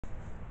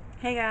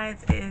Hey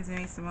guys, it is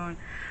me, Simone.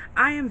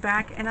 I am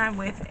back and I'm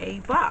with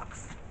a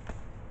box.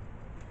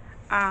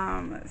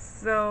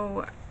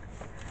 So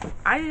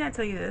I did not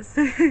tell you this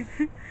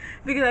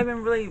because I've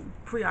been really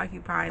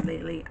preoccupied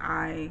lately.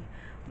 I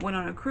went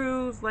on a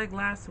cruise like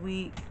last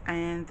week,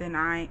 and then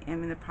I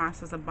am in the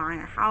process of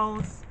buying a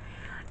house,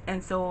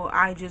 and so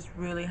I just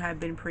really have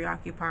been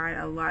preoccupied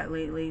a lot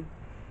lately.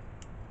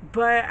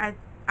 But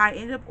I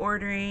ended up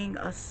ordering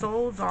a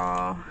Soul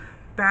Doll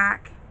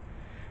back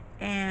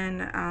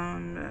in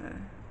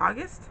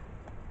August,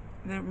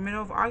 the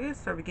middle of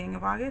August or beginning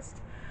of August,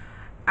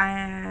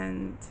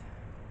 and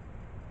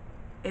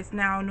it's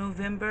now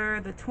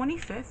November the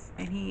 25th,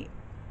 and he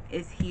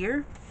is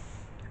here.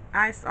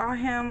 I saw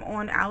him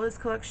on Alice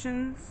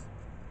Collections,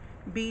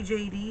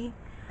 BJD,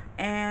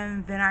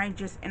 and then I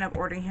just ended up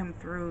ordering him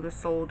through the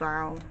Soul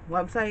Doll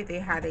website. They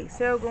had a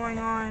sale going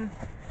on,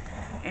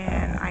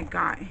 and I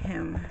got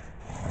him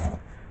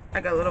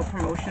like a little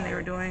promotion they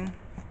were doing.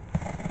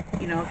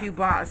 You know, if you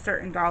bought a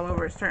certain doll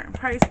over a certain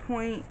price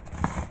point,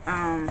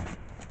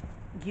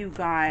 you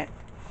got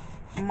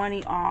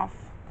money off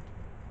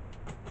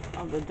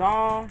of the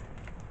doll.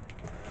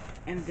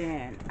 And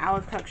then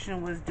Alice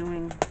Collection was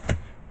doing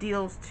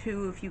deals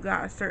too. If you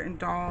got a certain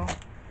doll,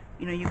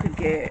 you know, you could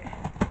get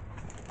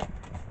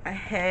a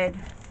head,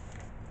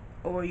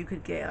 or you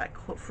could get like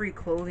free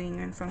clothing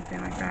and something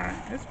like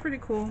that. It's pretty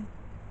cool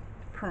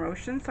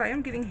promotion. So I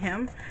am getting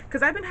him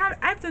because I think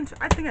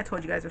I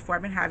told you guys before,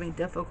 I've been having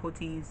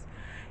difficulties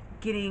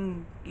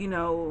getting, you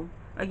know,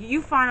 like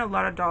you find a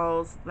lot of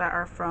dolls that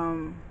are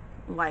from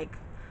like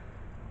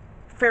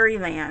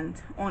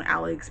Fairyland on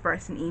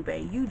AliExpress and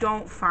eBay. You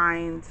don't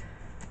find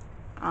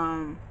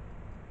a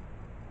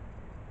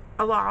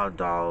lot of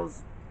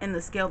dolls in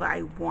the scale that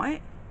I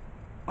want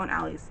on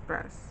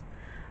AliExpress.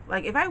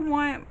 Like if I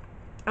want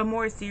a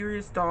more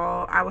serious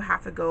doll, I would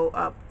have to go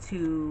up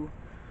to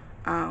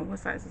what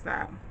size is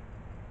that?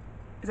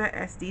 Is that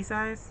SD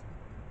size?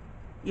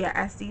 Yeah,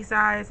 SD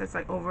size. That's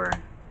like over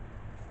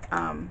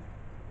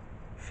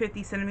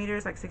 50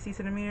 centimeters, like 60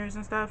 centimeters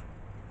and stuff.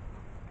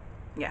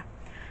 Yeah.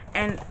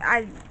 And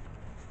I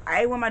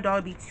want my doll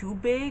to be too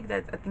big.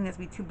 I think that's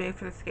be too big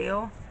for the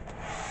scale.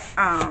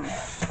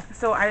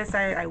 So I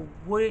decided I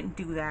wouldn't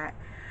do that.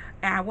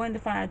 And I wanted to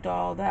find a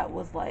doll that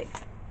was like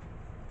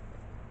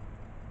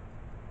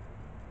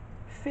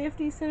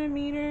 50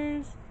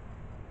 centimeters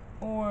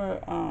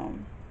or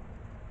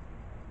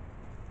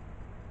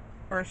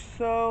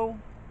so,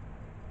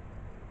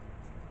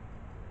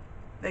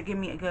 that give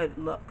me a good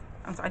look.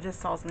 I just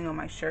saw something on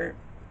my shirt,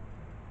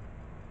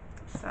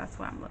 so that's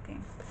what I'm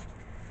looking.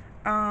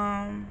 That's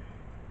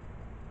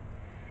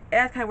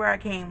kind of where I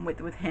came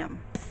with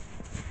him.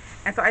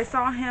 And so I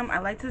saw him. I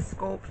liked his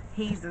sculpt.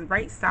 He's the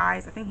right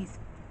size. I think he's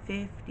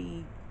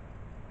 50.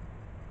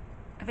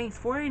 I think he's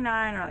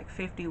 49 or like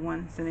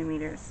 51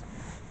 centimeters.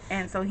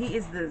 And so he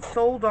is the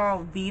Soul Doll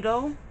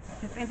Vito.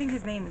 I think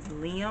his name is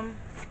Liam.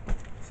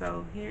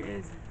 So here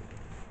is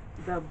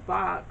the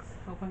box.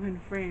 Hope I'm in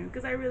frame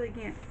because I really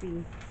can't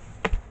see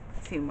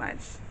too much.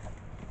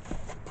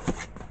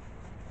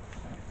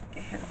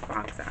 Get his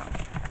box out.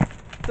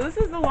 So this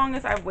is the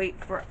longest I've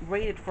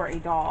waited for a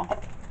doll.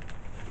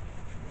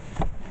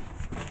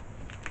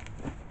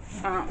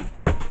 And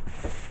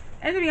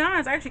to be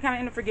honest, I actually kind of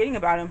ended up forgetting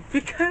about him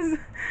because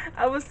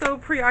I was so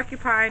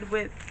preoccupied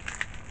with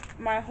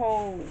my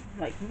whole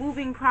like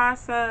moving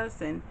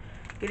process and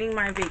getting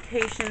my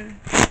vacation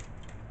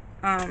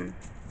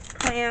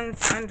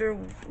plans under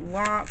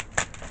lock.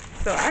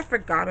 So I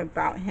forgot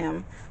about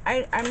him.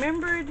 I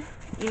remembered,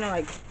 you know,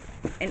 like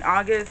in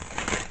August,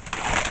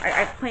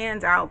 I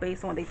planned out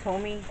based on what they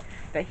told me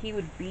that he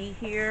would be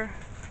here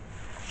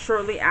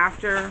shortly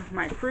after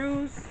my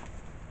cruise,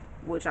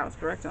 which I was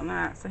correct on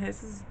that. So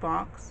here's his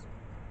box.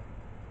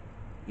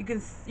 You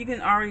can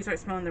already start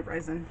smelling the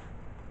resin.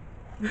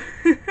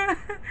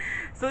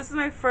 So this is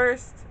my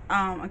first,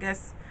 I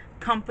guess,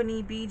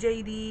 company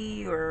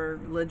BJD or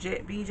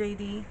legit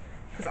BJD,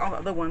 because all the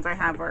other ones I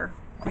have are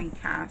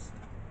recast.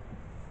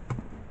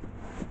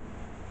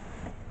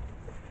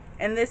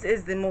 And this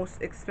is the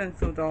most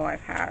expensive doll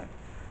I've had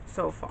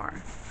so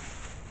far.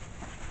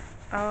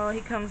 Oh,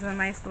 he comes in a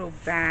nice little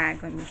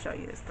bag. Let me show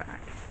you this bag.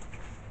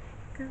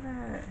 Look at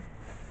that.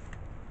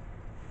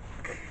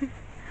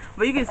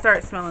 But you can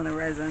start smelling the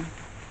resin.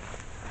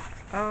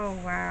 Oh,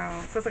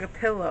 wow. So it's like a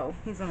pillow.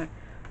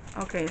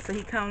 Okay, so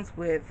he comes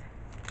with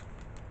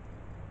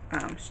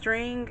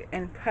string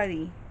and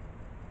putty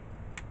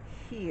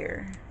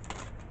here.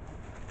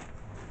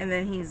 And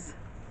then you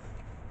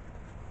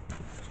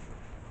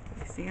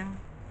see him?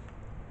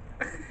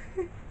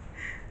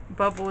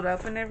 Bubbled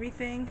up and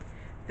everything.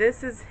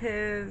 This is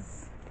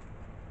his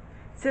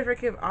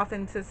certificate of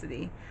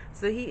authenticity.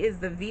 So he is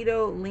the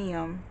Vito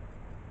Liam.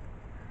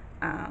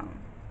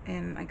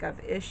 And I got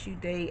the issue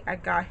date. I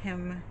got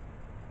him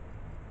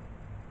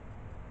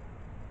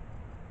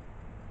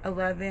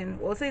 11.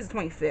 Well, it says the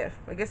 25th.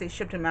 I guess they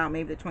shipped him out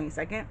maybe the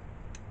 22nd,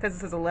 because it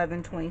says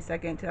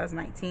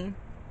 11/22/2019.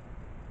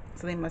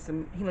 So he must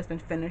have been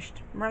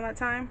finished around that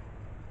time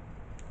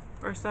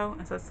or so.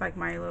 And so it's like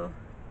my little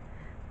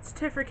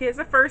certificate. It's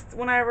the first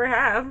one I ever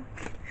have.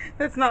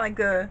 That's not like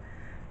the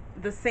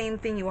same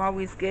thing you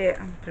always get.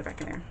 I'm gonna put it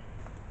back in there.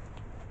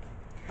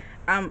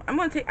 I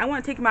want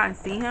to take him out and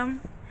see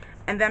him,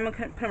 and then I'm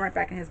gonna put him right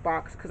back in his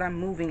box because I'm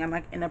moving. I'm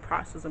like in the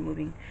process of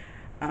moving.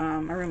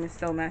 My room is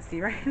so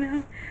messy right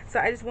now, so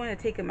I just wanted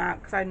to take him out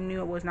because I knew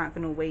I was not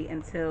gonna wait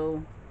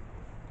until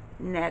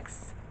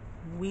next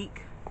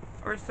week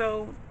or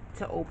so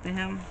to open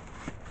him.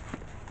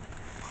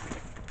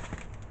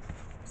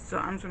 So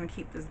I'm just gonna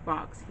keep this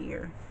box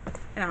here,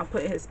 and I'll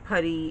put his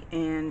putty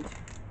and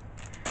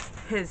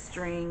his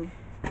string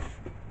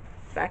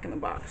back in the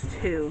box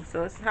too.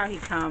 So this is how he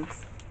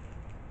comes.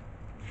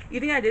 I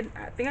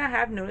think I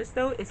have noticed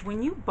though, is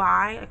when you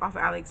buy, like off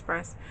of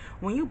AliExpress,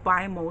 when you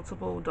buy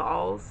multiple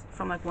dolls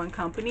from like one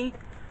company,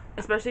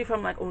 especially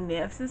from like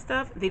ONIFs and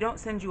stuff, they don't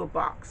send you a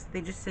box.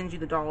 They just send you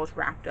the dolls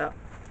wrapped up.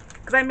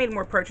 Because I made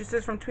more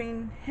purchases from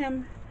between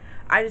him.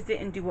 I just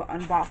didn't do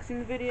an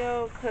unboxing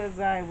video because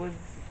I was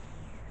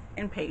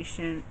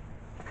impatient.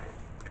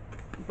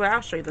 But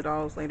I'll show you the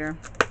dolls later.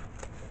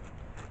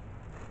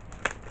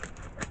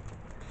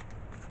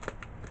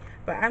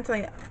 But I'm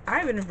telling you,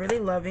 I've been really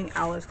loving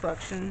Alice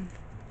Collection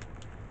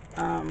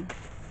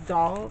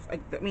dolls.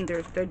 Like, I mean,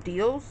 they're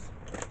deals.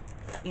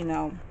 You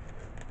know,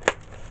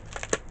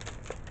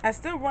 I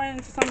still run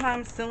into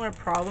sometimes similar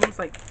problems,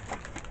 like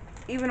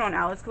even on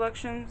Alice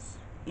Collections.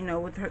 You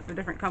know, with the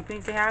different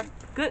companies they have.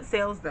 Good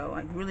sales though,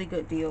 like really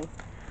good deals.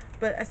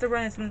 But I still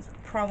run into some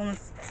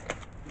problems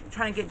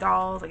trying to get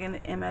dolls like in the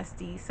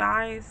MSD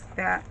size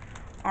that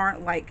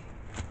aren't like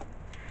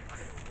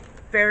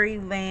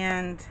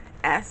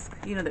Fairyland-esque,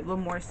 you know, that a little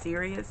more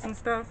serious and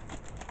stuff.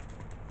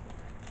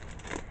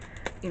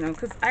 You know,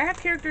 because I have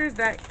characters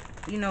that,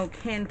 you know,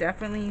 can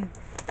definitely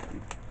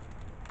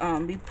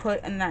be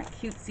put in that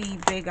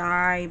cutesy big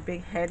eye,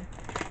 big head.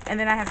 And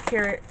then I have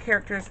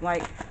characters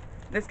like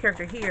this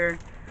character here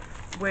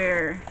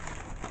where,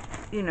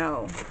 you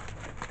know,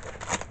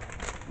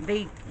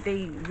 they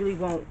really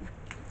won't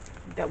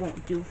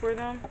do for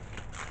them.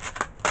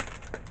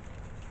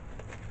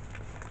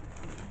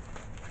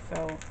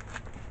 So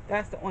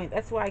that's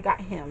why I got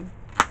him.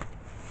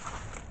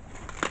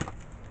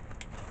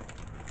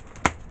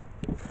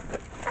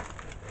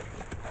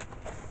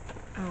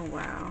 Oh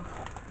wow.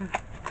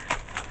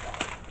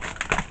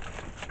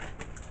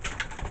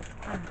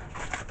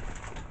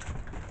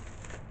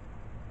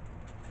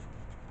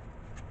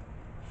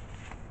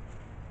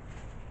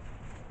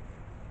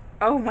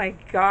 Oh my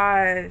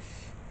gosh.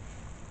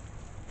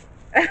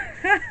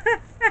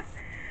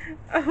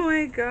 Oh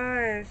my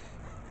gosh.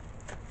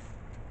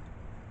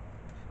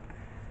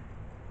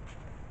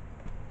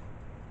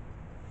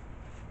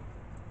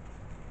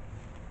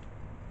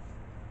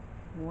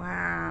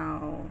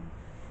 Wow.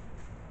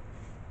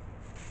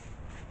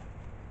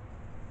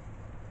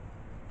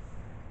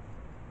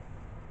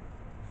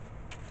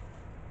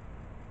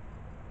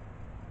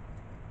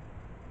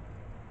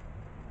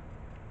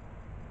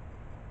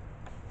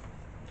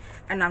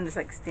 And I'm just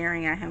like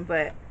staring at him,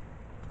 but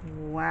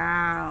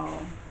wow.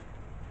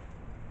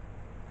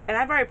 And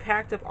I've already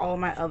packed up all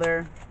my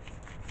other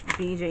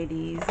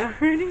BJDs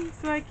already,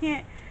 so I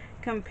can't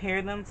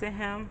compare them to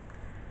him.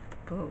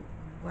 But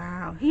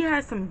wow, he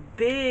has some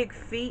big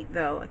feet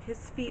though. Like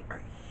his feet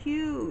are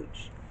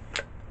huge.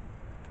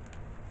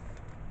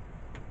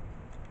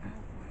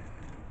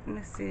 Let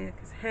me see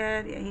his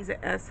head. Yeah, he's an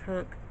S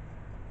hook.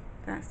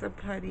 That's a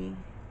putty.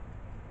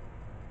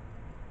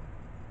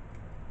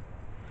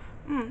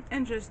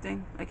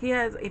 Interesting. Like he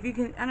has, if you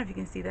can, I don't know if you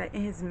can see that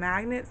in his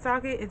magnet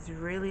socket. It's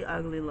really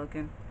ugly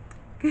looking.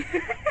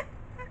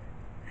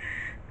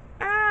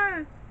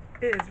 Ah,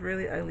 it is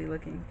really ugly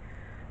looking.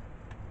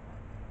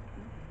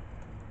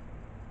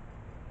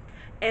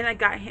 And I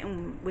got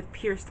him with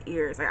pierced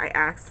ears. Like I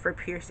asked for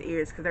pierced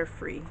ears because they're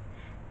free,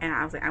 and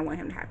I was like, I want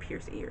him to have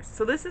pierced ears.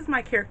 So this is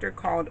my character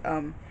called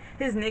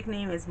his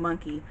nickname is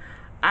Monkey.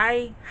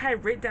 I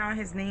had written down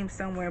his name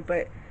somewhere,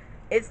 but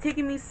it's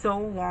taken me so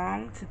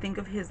long to think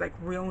of his like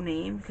real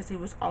name because he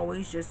was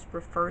always just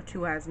referred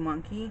to as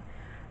Monkey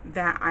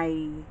that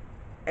I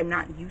am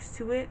not used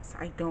to it, so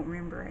I don't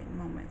remember at the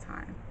moment in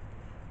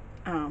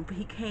time. But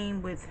he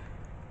came with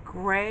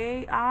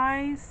gray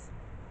eyes.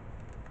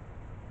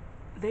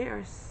 They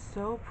are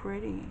so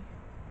pretty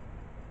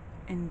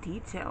and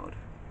detailed.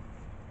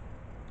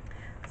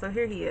 So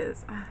here he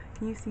is.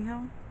 Can you see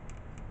him?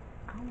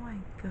 Oh my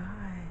gosh.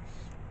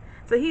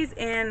 So he's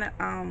in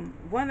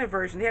one of the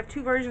versions. They have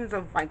two versions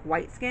of like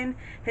white skin.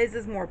 His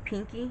is more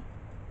pinky.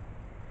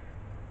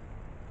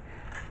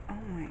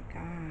 Oh my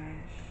gosh.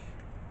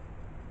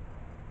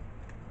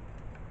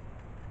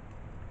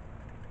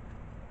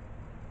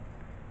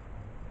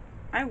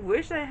 I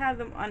wish I had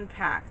them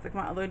unpacked, like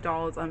my other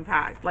dolls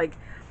unpacked, like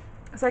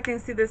so I can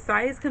see the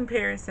size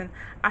comparison.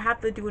 I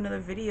have to do another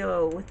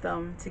video with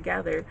them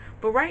together.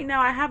 But right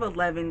now I have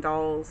 11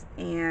 dolls,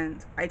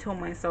 and I told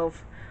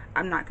myself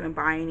I'm not going to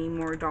buy any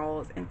more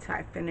dolls until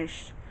I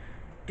finish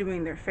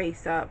doing their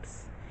face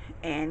ups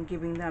and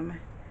giving them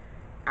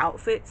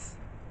outfits.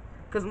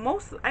 Because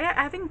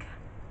I think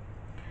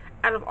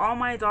out of all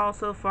my dolls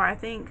so far, I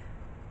think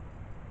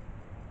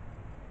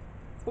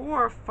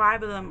 4 or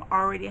 5 of them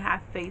already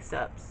have face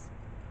ups.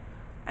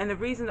 And the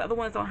reason the other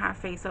ones don't have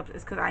face ups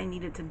is because I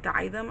needed to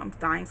dye them. I'm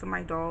dyeing some of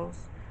my dolls.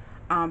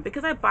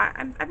 Because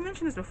I've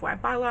mentioned this before, I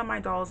buy a lot of my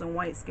dolls in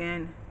white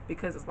skin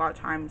because it's a lot of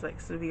times like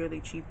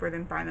severely cheaper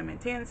than buying them in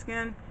tan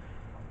skin.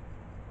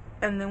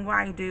 And then what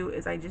I do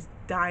is I just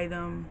dye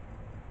them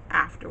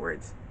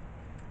afterwards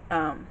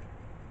to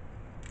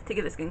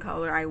get the skin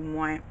color I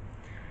want.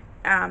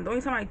 The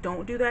only time I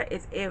don't do that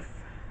is if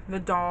the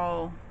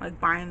doll,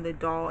 like buying the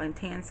doll in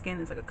tan skin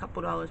is like a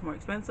couple dollars more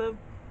expensive.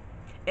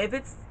 If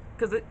it's,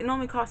 because it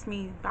only costs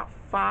me about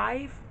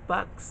 $5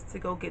 to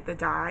go get the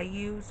dye I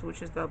use,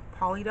 which is the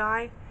poly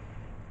dye.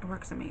 It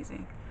works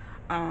amazing.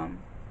 So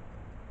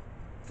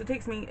it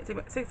takes me,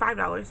 say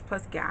 $5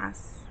 plus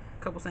gas,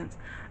 a couple cents.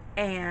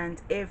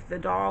 And if the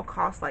doll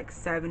costs like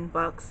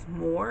 $7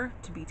 more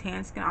to be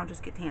tan skin, I'll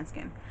just get tan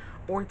skin.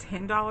 Or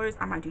 $10,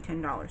 I might do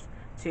 $10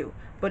 too.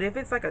 But if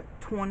it's like a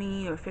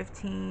 $20 or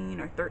 $15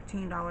 or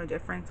 $13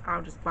 difference,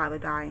 I'll just buy the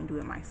dye and do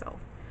it myself.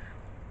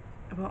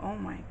 But oh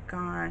my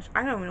gosh,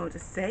 I don't even know what to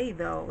say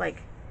though.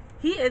 Like,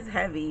 he is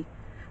heavy,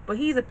 but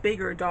he's a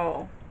bigger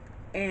doll,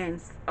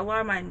 and a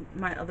lot of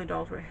my other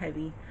dolls were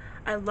heavy.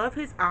 I love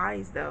his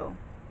eyes though.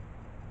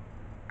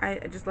 I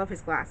just love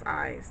his glass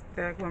eyes.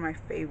 They're like one of my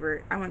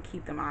favorite. I want to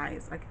keep them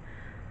eyes. Like,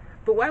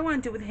 but what I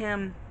want to do with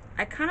him,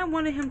 I kind of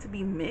wanted him to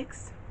be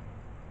mixed.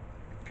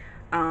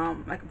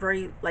 Like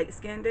very light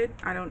skinned.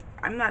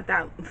 I'm not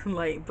that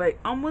light, but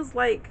almost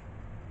like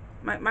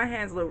my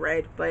hand's a little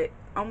red, but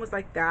almost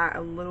like that,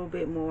 a little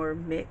bit more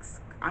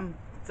mixed. I'm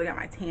still got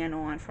my tan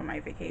on from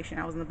my vacation.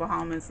 I was in the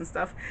Bahamas and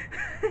stuff.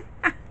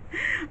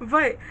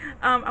 But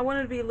I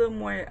wanted to be a little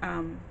more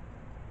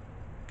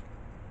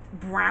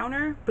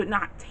browner, but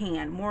not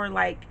tan, more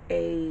like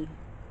a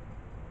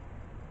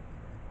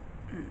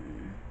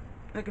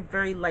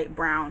very light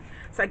brown.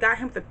 So I got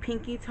him the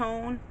pinky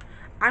tone.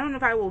 I don't know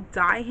if I will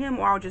dye him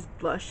or I'll just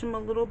blush him a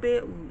little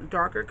bit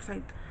darker,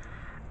 because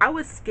I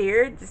was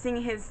scared just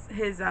seeing his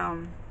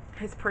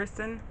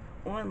person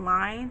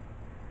online.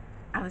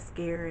 I was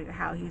scared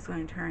how he was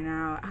going to turn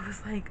out. I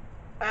was like,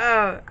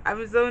 oh, I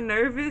was so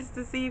nervous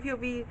to see if he'll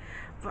be,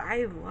 but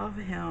I love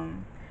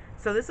him.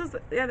 So this is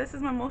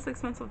my most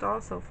expensive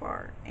doll so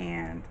far,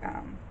 and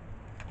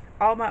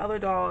all my other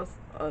dolls,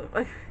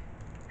 because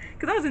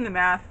I was in the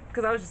math,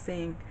 because I was just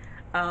saying,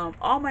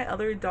 all my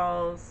other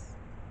dolls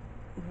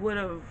would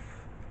have, I'm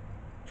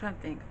trying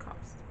to think,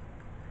 cost,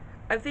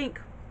 I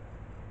think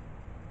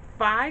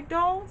 5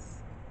 dolls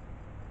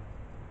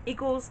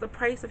equals the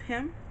price of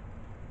him,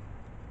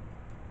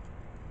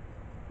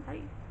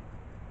 right?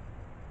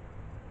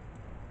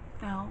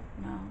 No.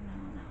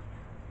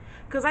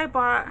 Because I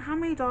bought, how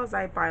many dolls did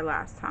I buy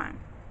last time?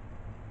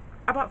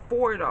 I bought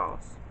 4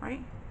 dolls,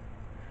 right?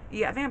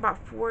 Yeah, I think I bought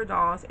 4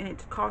 dolls, and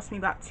it cost me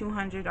about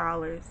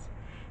 $200.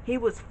 He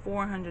was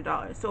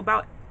 $400. So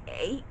about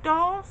 8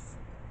 dolls,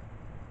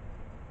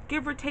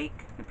 give or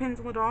take, depends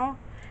on the doll.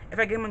 If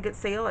I get them a good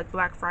sale, like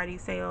Black Friday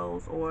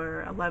sales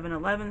or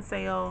 11/11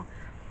 sale,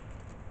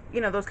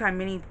 you know, those kind of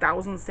mini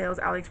thousand sales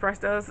AliExpress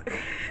does,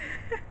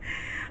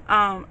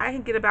 I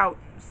can get about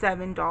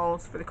 7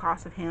 dolls for the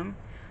cost of him.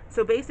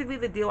 So basically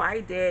the deal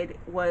I did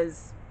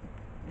was,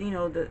 you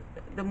know,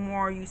 the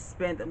more you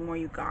spent, the more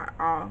you got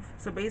off.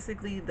 So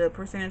basically the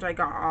percentage I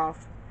got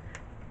off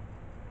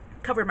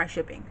covered my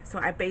shipping. So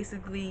I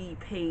basically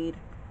paid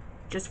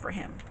just for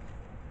him.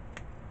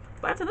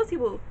 But after those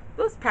people,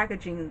 those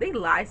packaging, they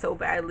lie so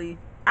badly.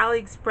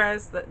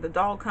 AliExpress, the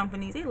doll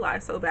companies, they lie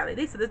so badly.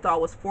 They said this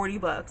doll was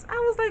 $40. I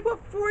was like, what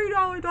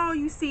 $40 doll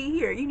you see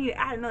here? You need to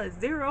add another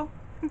 0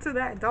 to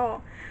that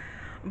doll.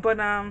 But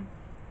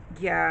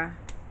yeah,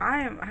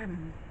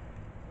 I'm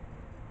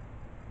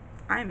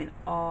in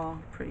awe,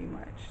 pretty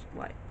much.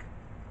 Like,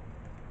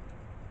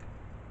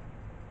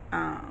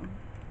 I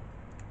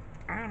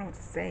don't know what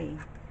to say.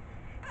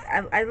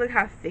 I look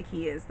how thick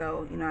he is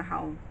though. You know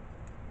how,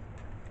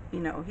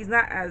 you know, he's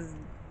not as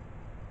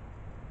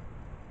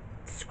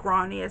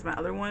scrawny as my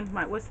other one.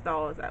 What's the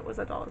doll is that? What's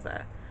that doll is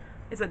that?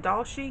 It's a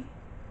doll she.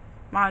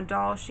 My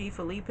doll she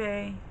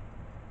Felipe.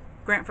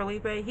 Grant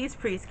Felipe. He's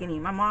pretty skinny.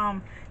 My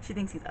mom, she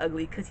thinks he's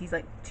ugly because he's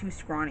like too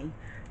scrawny.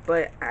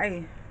 But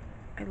I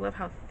love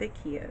how thick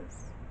he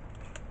is.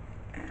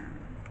 And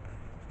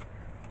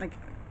like,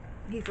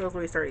 he feels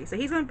really sturdy. So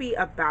he's gonna be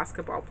a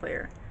basketball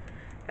player.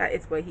 That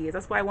is what he is.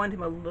 That's why I wanted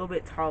him a little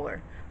bit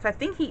taller. So I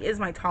think he is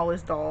my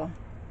tallest doll.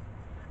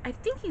 I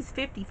think he's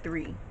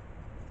 53.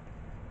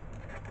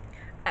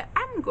 I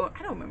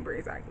don't remember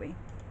exactly.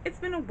 It's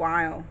been a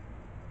while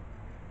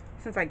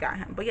since I got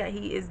him. But yeah,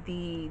 he is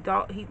the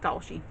doll.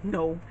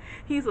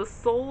 He's a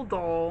Soul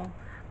Doll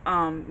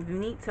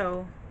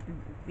Vito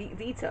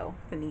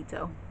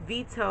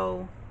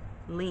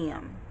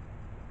Liam,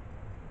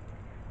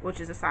 which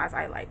is the size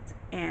I liked.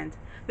 And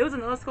there was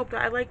another scope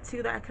that I liked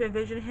too that I could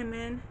envision him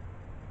in.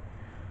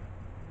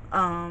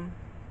 But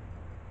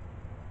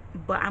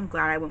I'm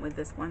glad I went with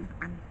this one.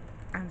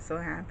 I'm so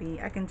happy.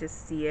 I can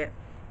just see it.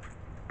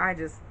 I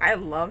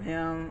love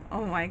him.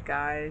 Oh my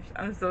gosh.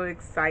 I'm so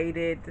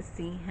excited to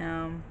see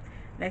him.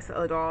 next to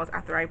other dolls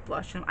after I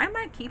blush him. I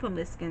might keep him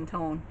this skin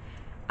tone.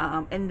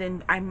 And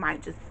then I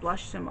might just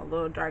blush him a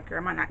little darker.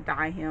 I might not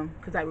dye him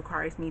because that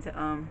requires me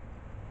to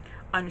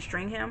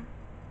unstring him.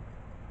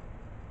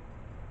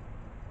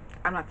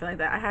 I'm not feeling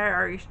that. I had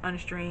already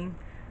unstring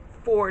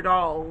 4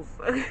 dolls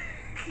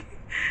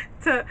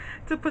to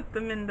put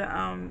them in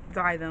the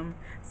dye them.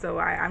 So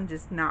I'm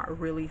just not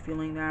really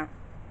feeling that.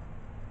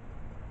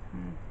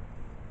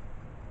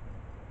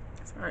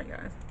 Sorry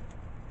guys.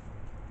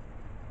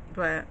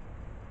 But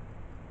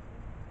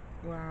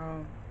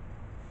wow.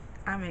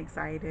 I'm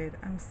excited.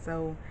 I'm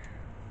so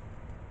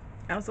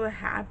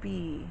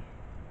happy.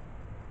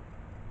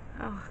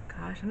 Oh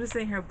gosh, I'm just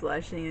sitting here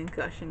blushing and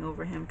gushing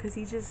over him because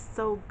he's just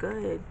so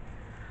good.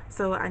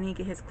 So I need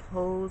to get his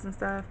clothes and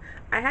stuff.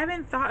 I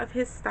haven't thought of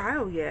his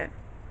style yet.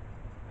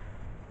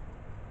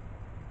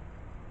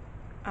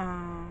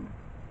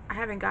 I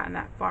haven't gotten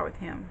that far with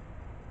him.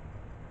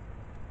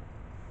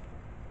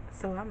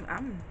 So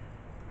I'm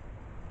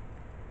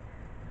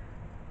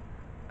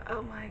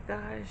oh my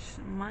gosh,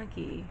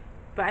 monkey.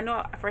 But I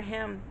know for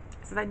him,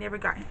 since I never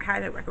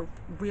had like a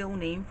real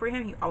name for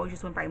him, he always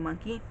just went by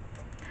Monkey.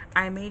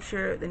 I made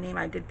sure the name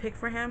I did pick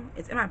for him,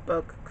 it's in my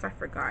book because I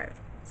forgot.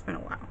 It's been a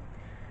while.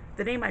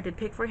 The name I did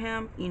pick for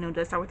him, you know,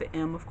 does start with the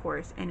M, of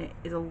course, and it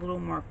is a little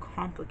more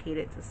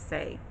complicated to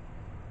say.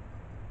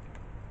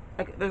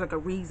 Like, there's like a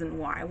reason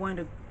why. I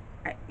wanted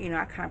to,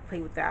 I kind of play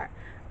with that.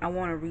 I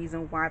want a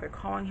reason why they're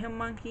calling him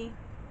Monkey.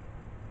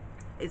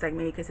 It's like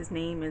maybe because his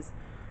name is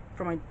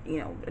from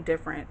a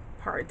different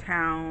part of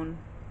town,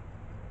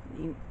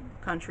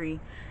 country,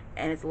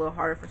 and it's a little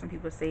harder for some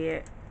people to say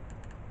it.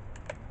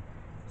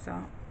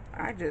 So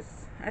I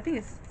think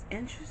it's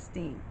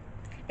interesting.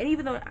 And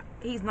even though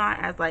he's not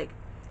as like,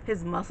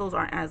 his muscles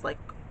aren't as like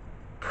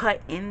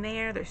cut in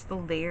there, they're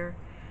still there,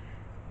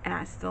 and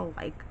I still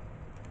like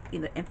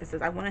the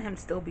emphasis. I wanted him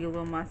to still be a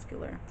little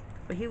muscular,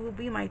 but he will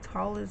be my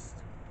tallest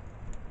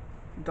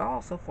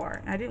doll so far.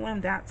 And I didn't want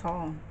him that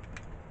tall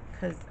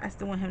because I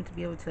still want him to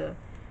be able to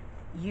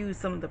use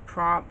some of the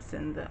props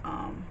and the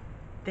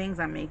things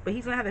I make. But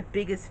he's gonna have the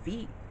biggest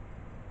feet.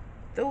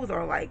 Those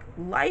are like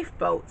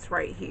lifeboats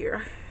right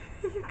here.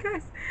 You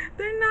guys,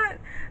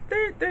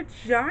 they're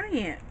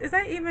giant. Is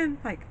that even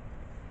like,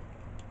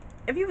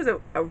 if he was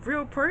a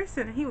real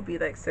person, he would be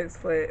like 6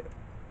 foot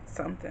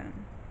something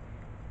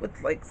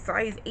with like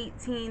size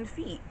 18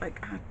 feet. Like,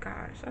 oh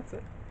gosh, that's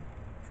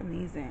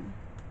amazing.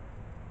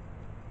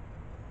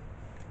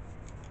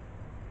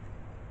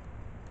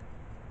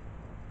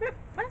 But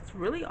that's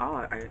really all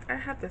I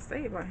have to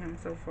say about him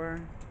so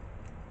far.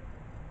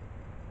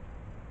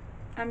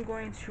 I'm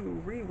going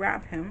to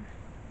rewrap him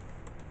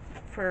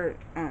for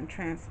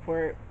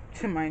transport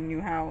to my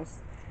new house,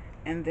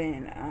 and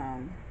then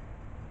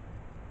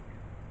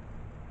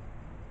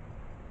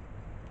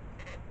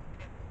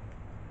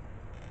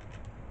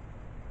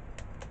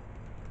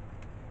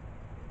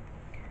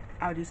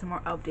I'll do some more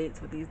updates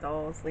with these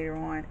dolls later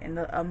on. And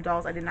the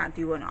dolls I did not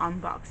do an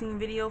unboxing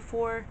video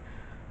for,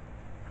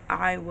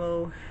 I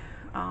will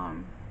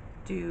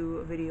do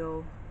a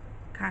video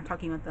kind of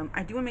talking about them.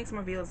 I do want to make some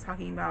more videos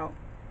talking about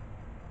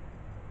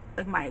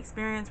like my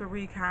experience with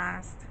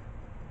recast,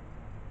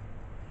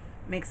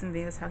 make some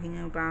videos talking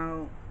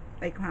about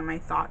like kind of my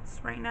thoughts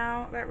right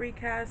now about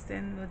recast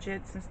and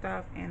legits and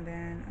stuff, and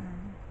then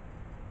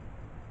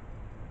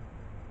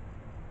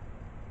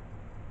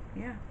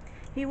yeah,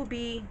 he will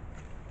be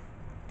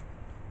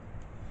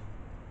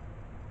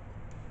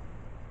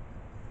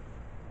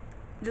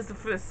just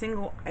for a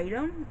single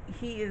item,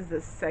 he is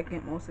the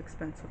second most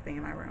expensive thing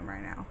in my room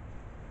right now.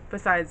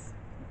 Besides,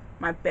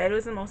 my bed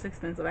was the most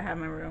expensive I have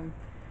in my room,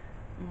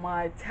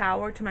 my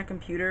tower to my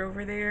computer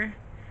over there,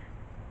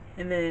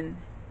 and then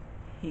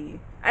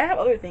I have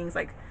other things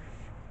like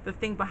the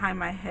thing behind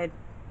my head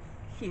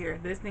here.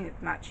 This thing is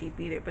not cheap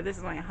either, but this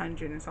is only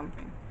 100 and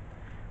something.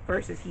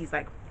 Versus he's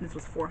like, this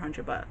was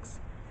 $400.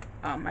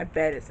 My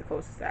bed is the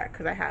closest to that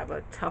because I have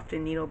a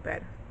tufted needle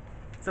bed.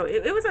 So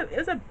it was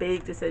a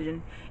big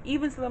decision.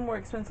 Even some of the more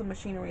expensive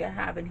machinery I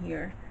have in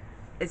here,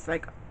 it's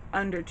like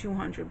under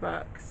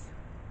 $200.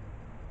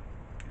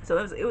 So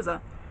it was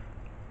a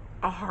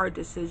hard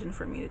decision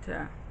for me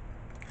to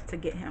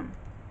get him.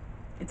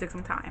 It took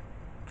some time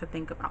to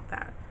think about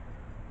that.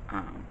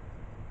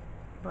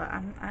 But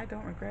I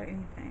don't regret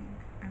anything.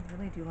 I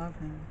really do love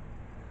him.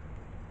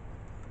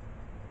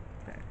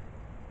 But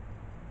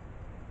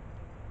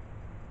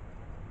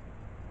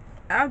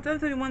I'll tell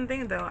you one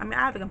thing though. I mean,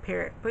 I have to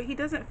compare it, but he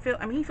doesn't feel.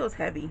 I mean, he feels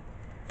heavy,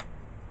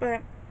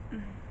 but I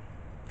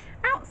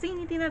don't see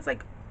anything that's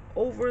like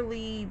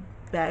overly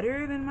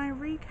better than my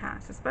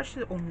recast,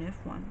 especially the Omnif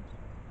ones.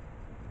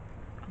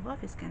 I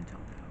love his skin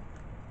tone though.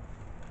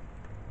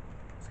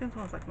 Skin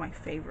tone is like my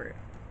favorite.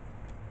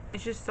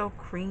 It's just so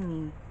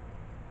creamy.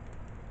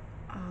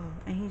 Oh,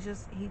 and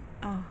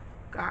oh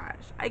gosh,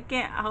 I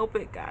can't help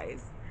it,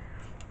 guys.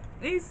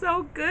 He's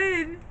so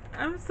good.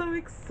 I'm so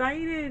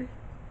excited.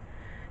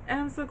 And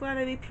I'm so glad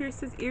that they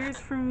pierced his ears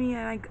for me.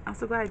 And I'm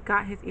so glad I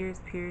got his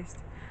ears pierced.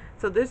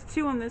 So there's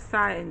 2 on this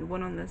side and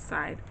 1 on this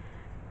side.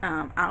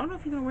 I don't know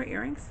if he's gonna wear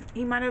earrings.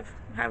 He might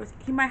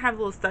have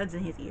little studs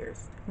in his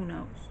ears. Who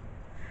knows?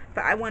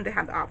 But I wanted to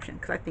have the option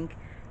because I think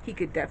he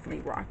could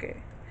definitely rock it.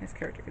 His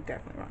character could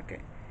definitely rock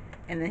it.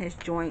 And then his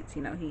joints,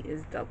 you know, he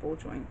is double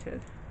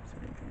jointed, so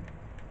he can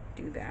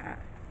do that.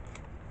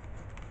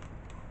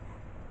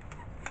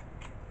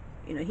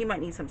 You know, he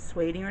might need some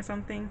sueding or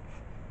something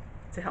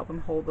to help him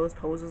hold those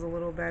poses a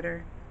little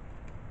better.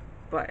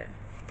 But,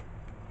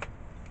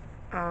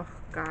 oh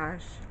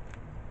gosh,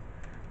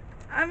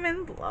 I'm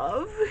in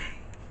love.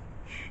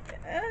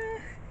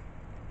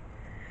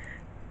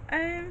 I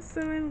am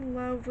so in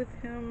love with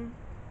him.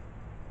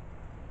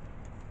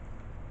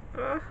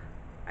 Ugh,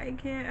 I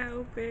can't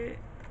help it.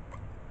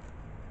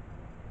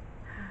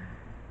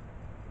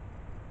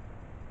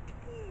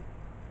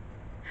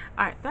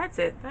 Alright, that's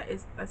it.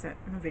 That's it.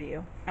 My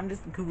video. I'm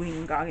just googling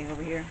and gogging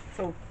over here.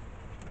 So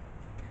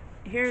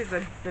here's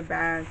the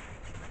bag.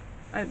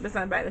 It's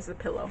not a bag, it's a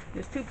pillow.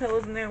 There's 2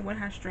 pillows in there. One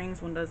has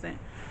strings, one doesn't.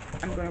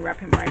 I'm going to wrap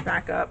him right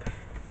back up.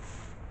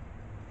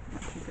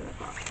 Let's see what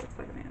the box looks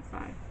like on the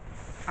inside.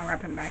 I'll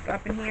wrap him back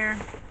up in here.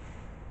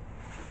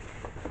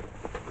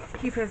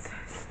 Keep his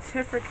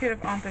certificate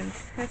of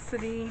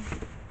authenticity.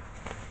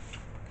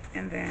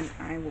 And then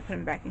I will put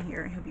him back in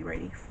here and he'll be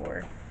ready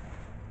for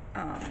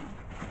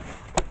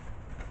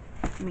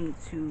me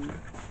to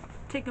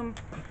take him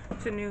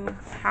to new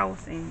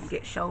house and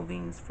get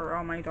shelvings for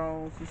all my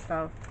dolls and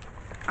stuff.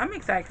 I'm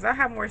excited because I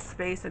have more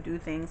space to do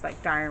things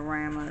like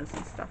dioramas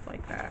and stuff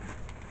like that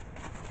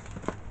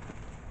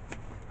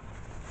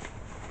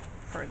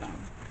for them.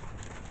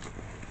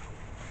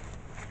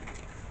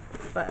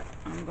 But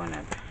I'm going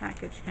to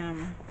package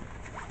him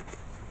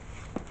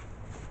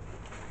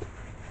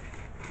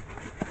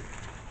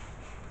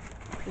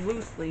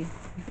loosely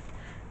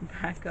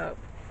back up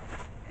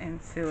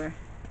into a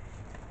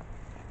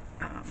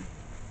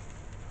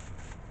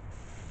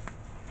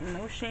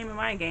no shame in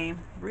my game.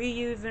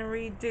 Reuse and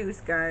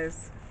reduce,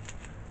 guys.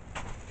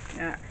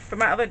 Yeah. For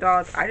my other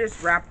dolls, I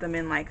just wrap them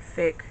in like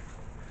thick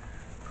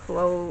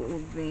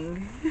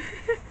clothing.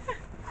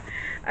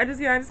 I just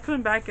put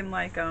them back in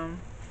like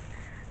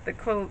the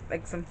clothes,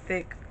 like some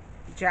thick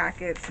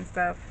jackets and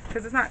stuff,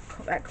 because it's not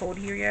that cold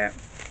here yet.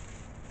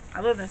 I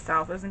live in the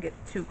south. It doesn't get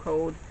too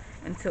cold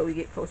until we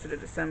get closer to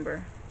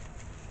December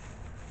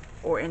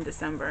or in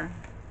December.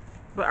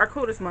 But our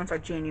coldest months are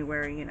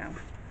January, you know.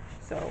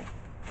 So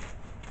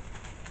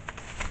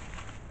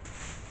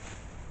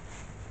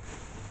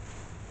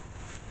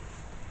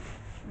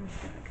I'm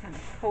just going to kind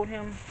of coat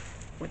him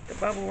with the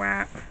bubble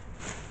wrap.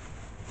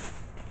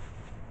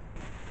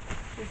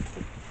 Just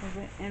to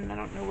prevent, and I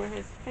don't know where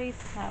his face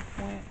cap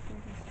went.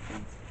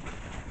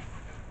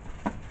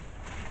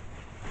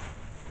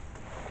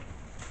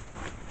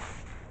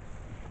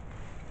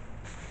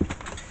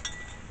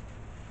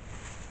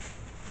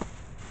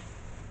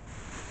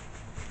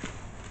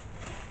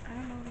 I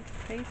don't know where his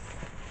face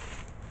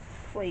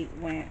plate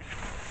went.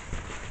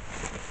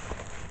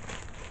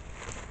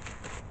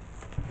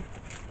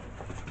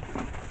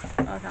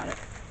 Oh, I found it.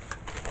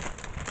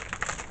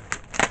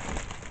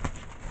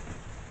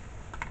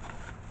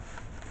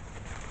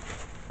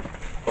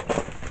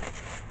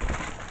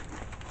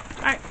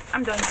 Alright,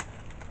 I'm done.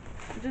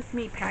 Just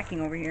me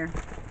packing over here.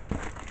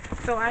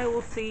 So I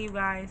will see you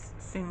guys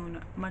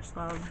soon. Much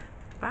love.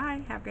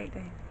 Bye. Have a great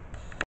day.